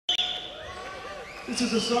This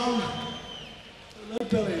is a song I like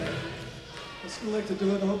Billy. I still like to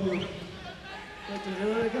do it. I hope you like to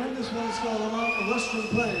hear it again. This one's called Along the Western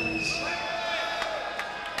Plains.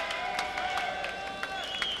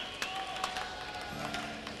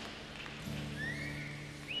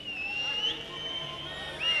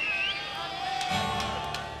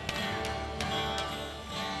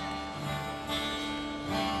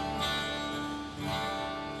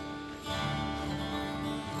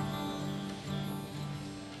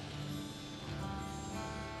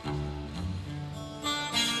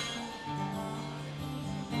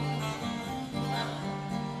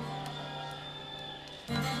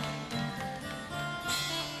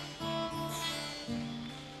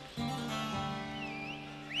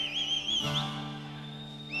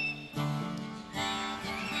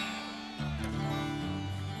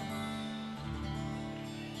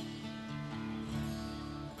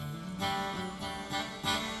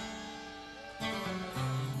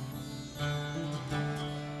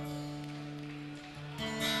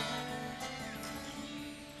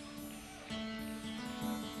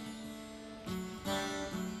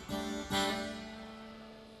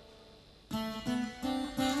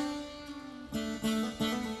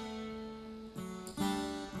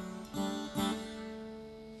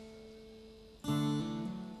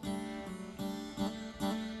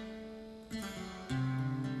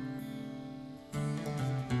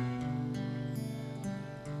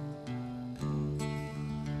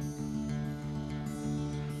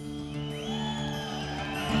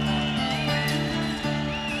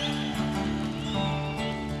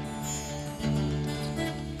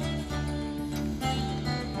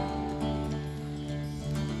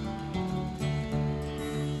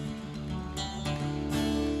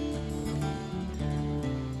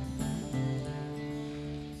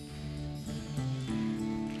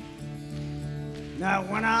 Now,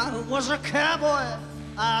 when I was a cowboy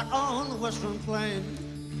out on the western plain,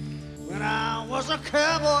 when I was a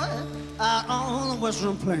cowboy out on the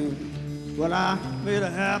western plain, well, I made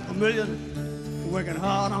 $500,000 working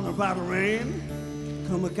hard on the battle range.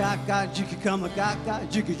 Come a gaga, jiggy, come a gaga,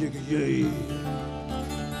 jiggy, jiggy, yay.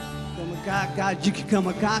 Come a gaga, jiggy, come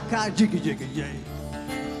a gaga, jiggy, jiggy, yay.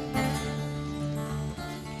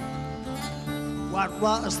 What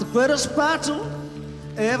was the greatest battle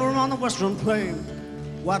ever on the western plain?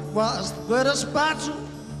 What was the greatest battle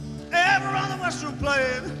ever on the western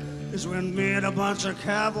plain? Is when me and a bunch of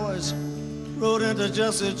cowboys rode into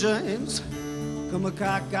Jesse James. Come a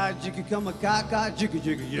gaga, jiggy, come a gaga, jiggy,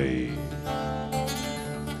 jiggy, yay.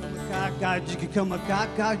 Come a gaga, jiggy, come a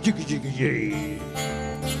gaga, jiggy, jiggy, yay.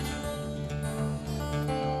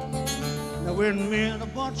 Now when me and a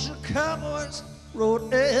bunch of cowboys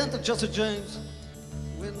rode into Jesse James,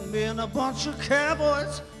 when me and a bunch of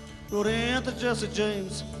cowboys rode into Jesse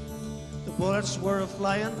James, the bullets were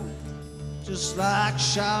flying just like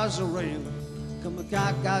showers of rain. Come a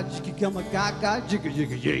gaga, jiggy, come a gaga, jiggy,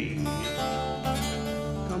 jiggy, yay.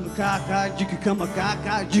 Come a gaga, jiggy, come a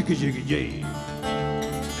gaga, jiggy, jiggy, yay.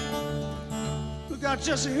 Look out,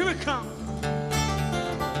 Jesse, here we come.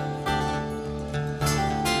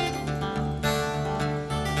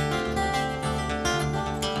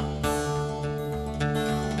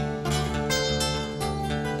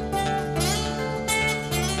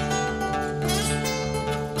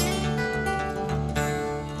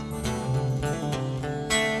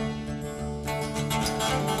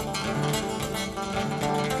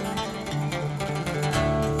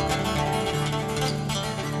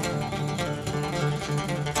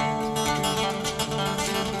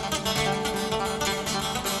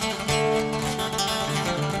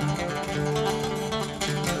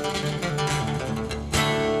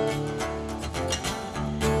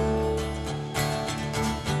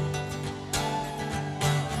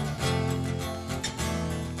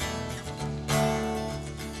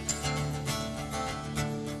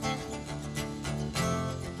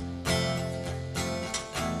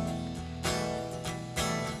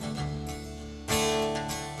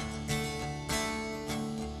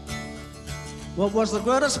 What was the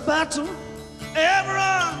greatest battle ever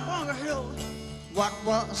on Bunker Hill? What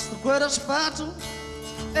was the greatest battle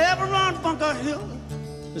ever on Bunker Hill?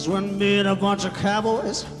 Is when me and a bunch of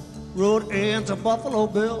cowboys rode into Buffalo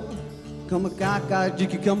Bill. Come a gaga,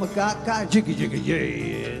 jiggy, come a gaga, jiggy, jiggy,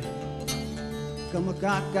 yeah. Come a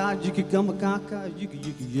gaga, jiggy, come a gaga, jiggy,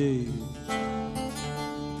 jiggy, yeah.